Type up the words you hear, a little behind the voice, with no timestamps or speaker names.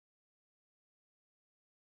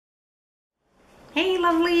Hey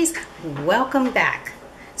lovelies, welcome back.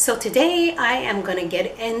 So today I am going to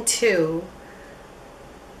get into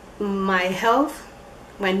my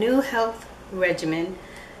new health regimen.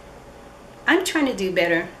 I'm trying to do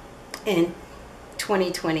better in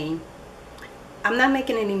 2020. I'm not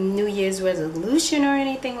making any New Year's resolution or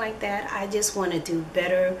anything like that. I just want to do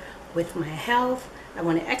better with my health. I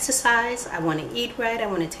want to exercise, I want to eat right, I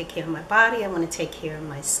want to take care of my body, I want to take care of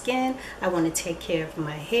my skin, I want to take care of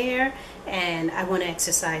my hair, and I want to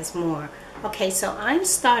exercise more. Okay, so I'm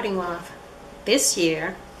starting off this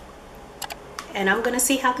year, and I'm going to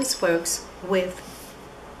see how this works with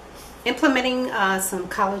implementing some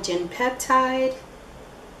collagen peptide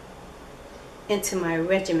into my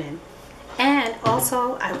regimen. And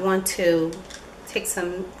also I want to take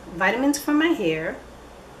some vitamins for my hair.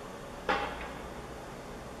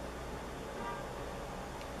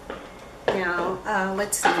 Now,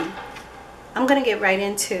 let's see. I'm going to get right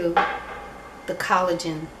into the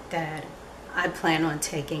collagen that I plan on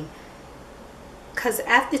taking. Because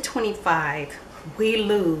after 25, we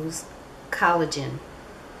lose collagen.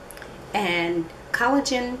 And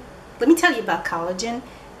collagen, let me tell you about collagen,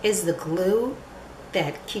 is the glue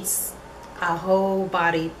that keeps our whole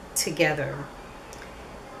body together.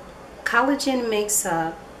 Collagen makes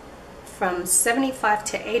up from 75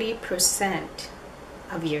 to 80%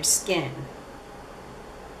 of your skin.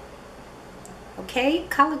 Okay,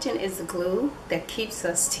 collagen is the glue that keeps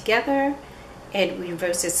us together. It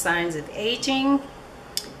reverses signs of aging.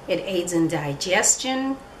 It aids in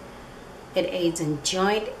digestion. It aids in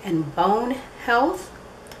joint and bone health.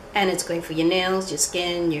 And it's great for your nails, your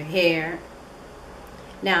skin, your hair.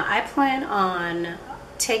 Now, I plan on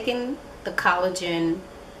taking the collagen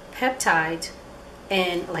peptide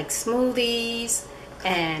in like smoothies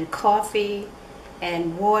and coffee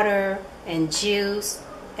and water and juice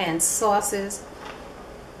and sauces.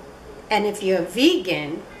 And if you're a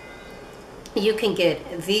vegan, you can get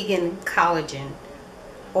vegan collagen,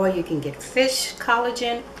 or you can get fish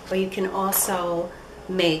collagen, or you can also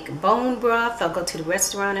make bone broth or go to the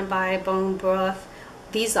restaurant and buy bone broth.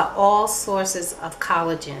 These are all sources of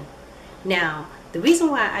collagen. Now, the reason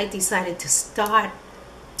why I decided to start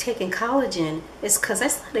taking collagen is because I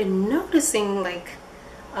started noticing like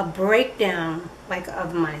a breakdown like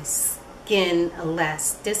of my skin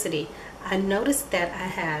elasticity. I noticed that I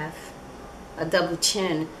have a double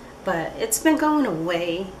chin, but it's been going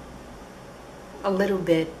away a little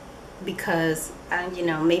bit because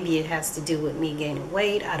maybe it has to do with me gaining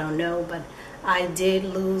weight, I don't know, but I did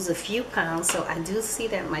lose a few pounds, so I do see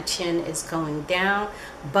that my chin is going down.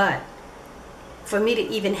 But for me to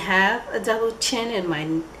even have a double chin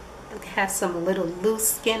and have some little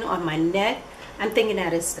loose skin on my neck, I'm thinking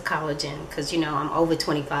that it's the collagen, because I'm over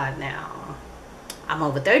 25 now. I'm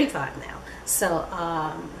over 35 now. So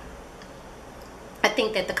I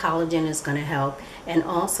think that the collagen is going to help, and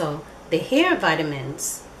also the hair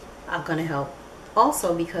vitamins are going to help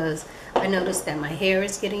also, because I noticed that my hair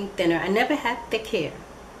is getting thinner. I never had thick hair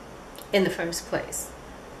in the first place,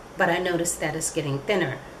 but I noticed that it's getting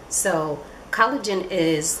thinner. So collagen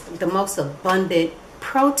is the most abundant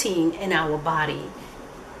protein in our body,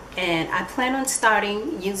 and I plan on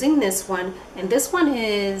starting using this one. And this one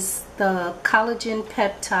is the collagen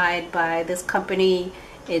peptide by this company.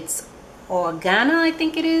 It's Orgain, I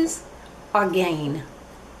think it is. Orgain.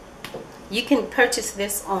 You can purchase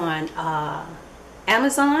this on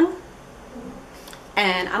Amazon,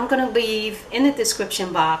 and I'm going to leave in the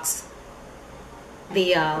description box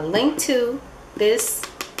the link to this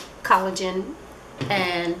collagen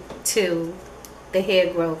and to the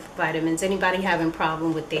hair growth vitamins. Anybody having a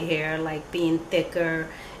problem with their hair, like being thicker,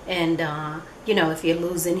 and if you're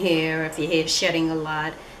losing hair, if your hair's shedding a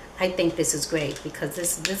lot, I think this is great, because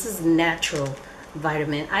this is natural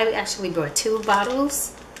vitamin. I actually brought 2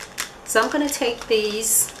 bottles. So I'm going to take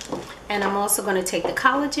these, and I'm also going to take the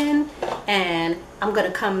collagen, and I'm going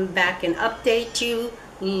to come back and update you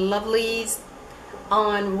lovelies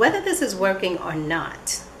on whether this is working or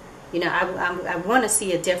not. I want to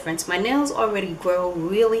see a difference. My nails already grow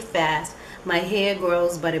really fast. My hair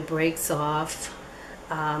grows, but it breaks off.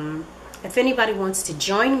 If anybody wants to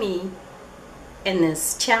join me in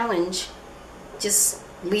this challenge, just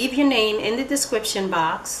leave your name in the description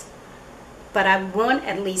box. But I want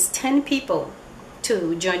at least 10 people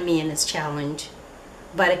to join me in this challenge.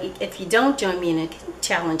 But if you don't join me in a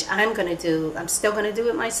challenge, I'm still going to do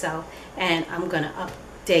it myself, and I'm going to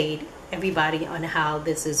update everybody on how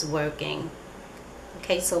this is working.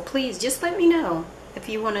 Okay, so please just let me know if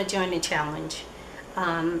you want to join the challenge.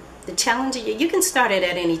 The challenge, you can start it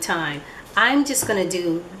at any time. I'm just going to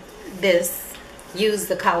do this, use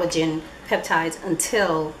the collagen peptides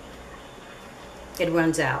until it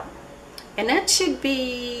runs out. And that should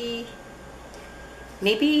be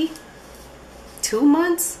maybe 2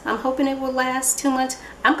 months. I'm hoping it will last 2 months.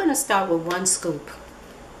 I'm going to start with 1 scoop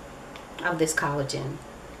of this collagen,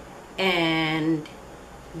 and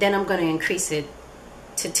then I'm going to increase it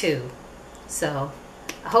to 2. So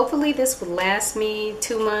hopefully this will last me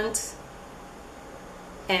 2 months,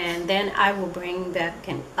 and then I will bring back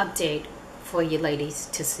an update for you ladies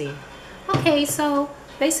to see. Okay, so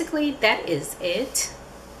basically that is it.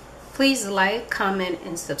 Please like, comment,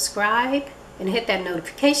 and subscribe, and hit that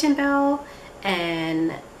notification bell,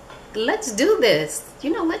 and let's do this.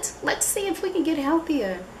 You know, let's see if we can get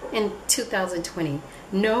healthier in 2020.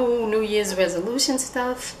 No New Year's resolution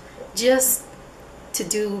stuff, just to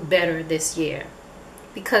do better this year,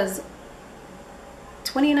 because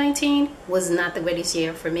 2019 was not the greatest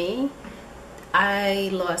year for me. I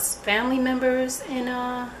lost family members in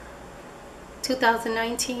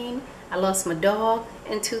 2019. I lost my dog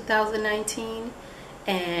in 2019,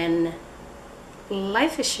 and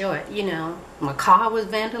life is short, you know. My car was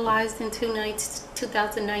vandalized in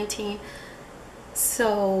 2019.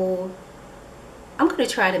 So I'm going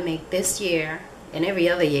to try to make this year and every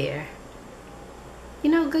other year,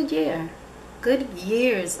 you know, good year. Good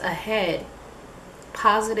years ahead.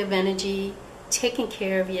 Positive energy, taking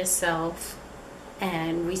care of yourself,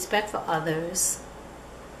 and respect for others.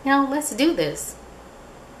 You know, let's do this.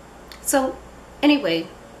 So anyway,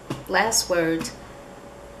 last words.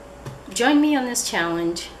 Join me on this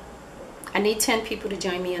challenge. I need 10 people to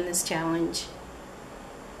join me on this challenge.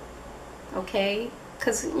 Okay?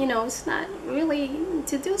 Because, you know, it's not really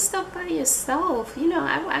to do stuff by yourself. You know,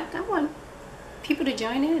 I want people to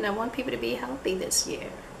join in. I want people to be healthy this year.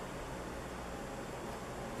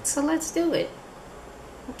 So let's do it.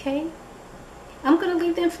 Okay? I'm going to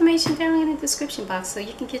leave the information down in the description box so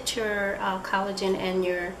you can get your collagen and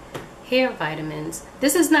your hair vitamins.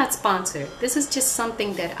 This is not sponsored. This is just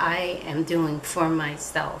something that I am doing for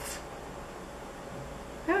myself.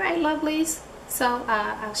 Alright, lovelies. So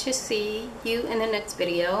I should see you in the next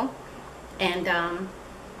video. And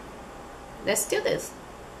let's do this.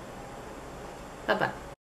 Bye-bye.